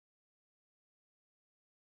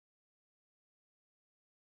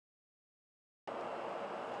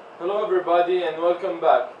Hello everybody and welcome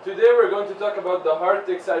back. Today we're going to talk about the heart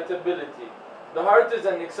excitability. The heart is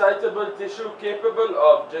an excitable tissue capable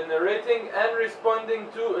of generating and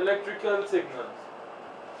responding to electrical signals.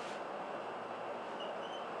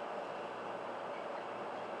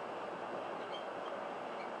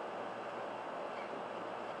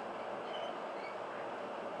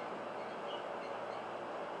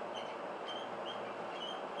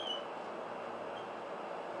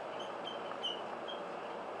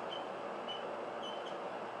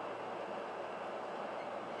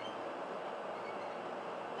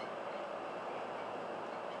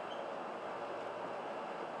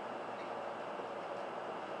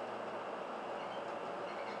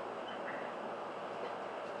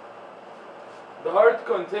 The heart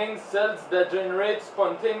contains cells that generate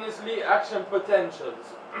spontaneously action potentials.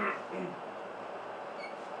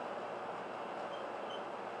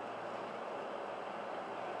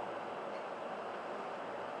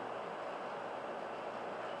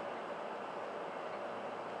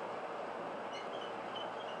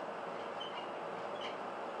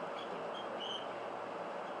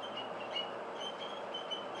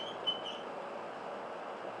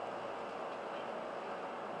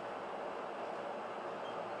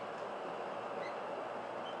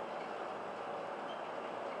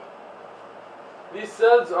 These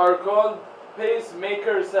cells are called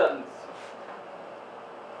pacemaker cells.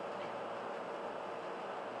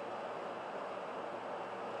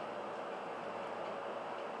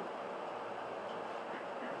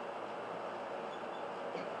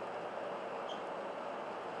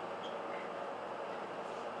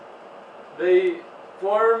 They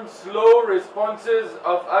form slow responses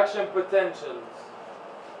of action potentials.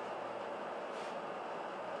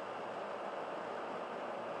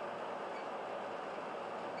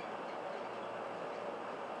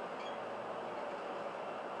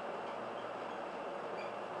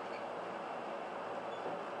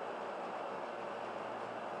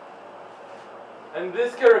 And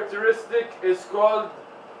this characteristic is called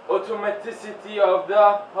automaticity of the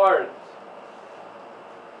heart.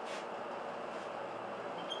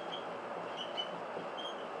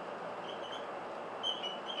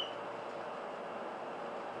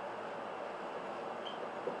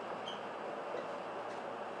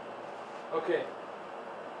 Okay.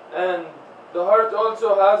 And the heart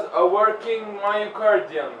also has a working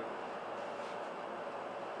myocardium.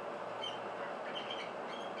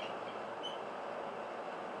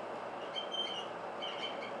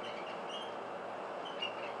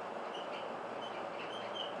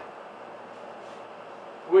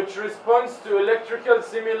 Which responds to electrical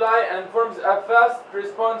stimuli and forms a fast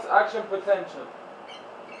response action potential.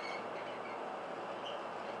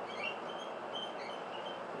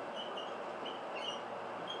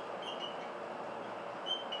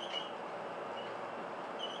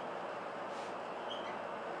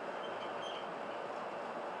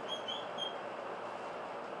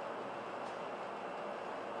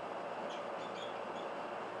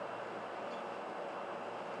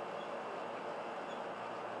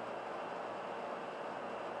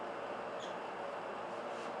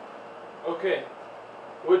 Okay,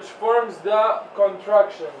 which forms the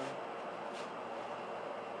contraction.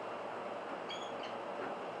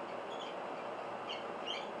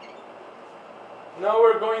 Now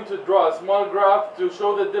we're going to draw a small graph to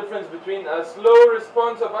show the difference between a slow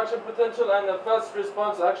response of action potential and a fast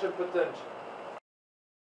response action potential.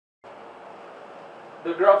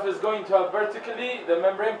 The graph is going to have vertically the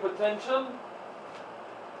membrane potential,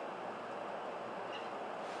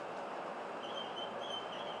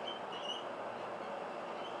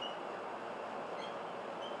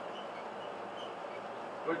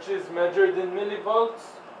 which is measured in millivolts,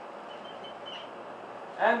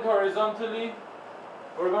 and horizontally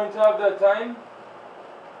we're going to have the time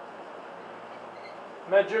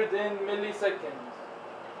measured in milliseconds.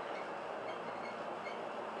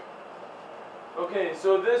 Okay,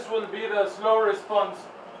 so this will be the slow response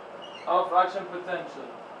of action potential.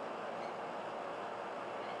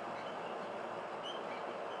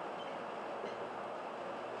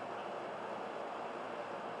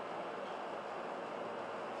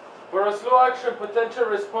 For a slow action potential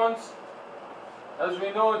response, as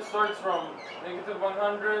we know, it starts from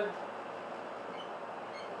 -100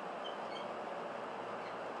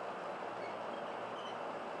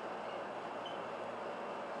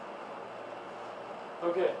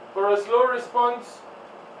 Okay, for a slow response,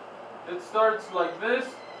 it starts like this,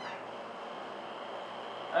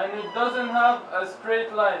 and it doesn't have a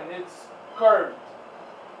straight line, it's curved.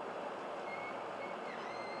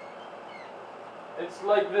 It's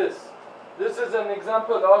like this. This is an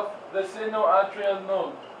example of the sinoatrial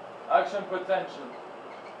node, action potential.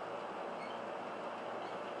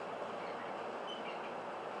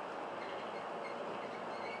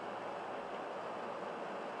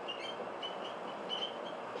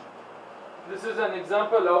 This is an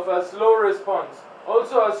example of a slow response.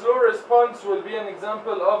 Also, a slow response will be an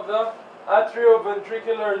example of the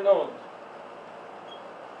atrioventricular node,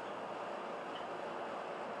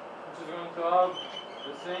 which is going to have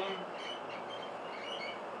the same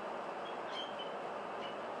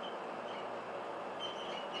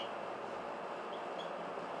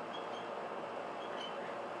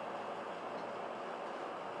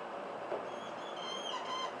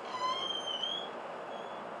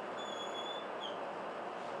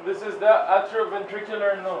This is the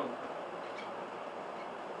atrioventricular node.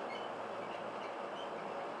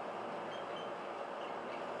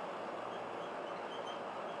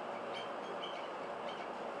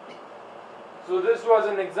 So this was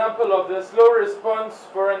an example of the slow response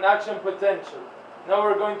for an action potential. Now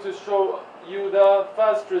we're going to show you the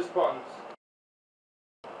fast response.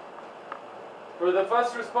 For the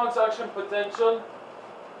fast response action potential,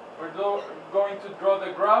 we're going to draw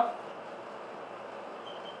the graph.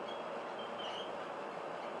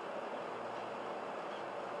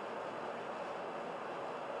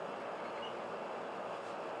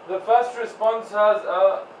 The fast response has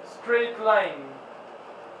a straight line.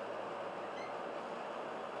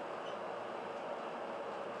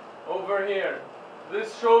 Over here.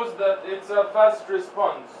 This shows that it's a fast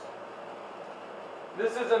response.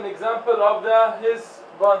 This is an example of the His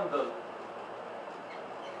bundle.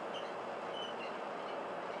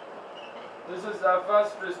 This is a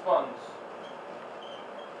fast response.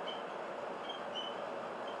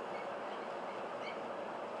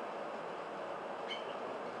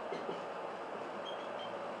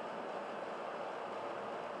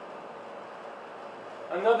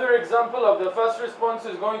 Another example of the fast response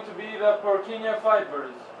is going to be the Purkinje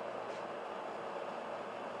fibers.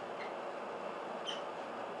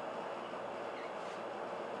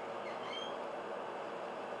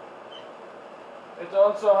 It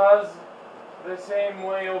also has the same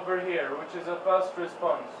way over here, which is a fast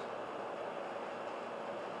response.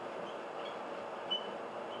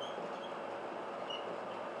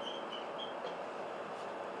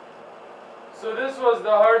 So this was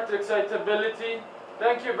the heart excitability.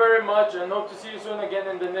 Thank you very much and hope to see you soon again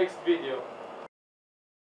in the next video.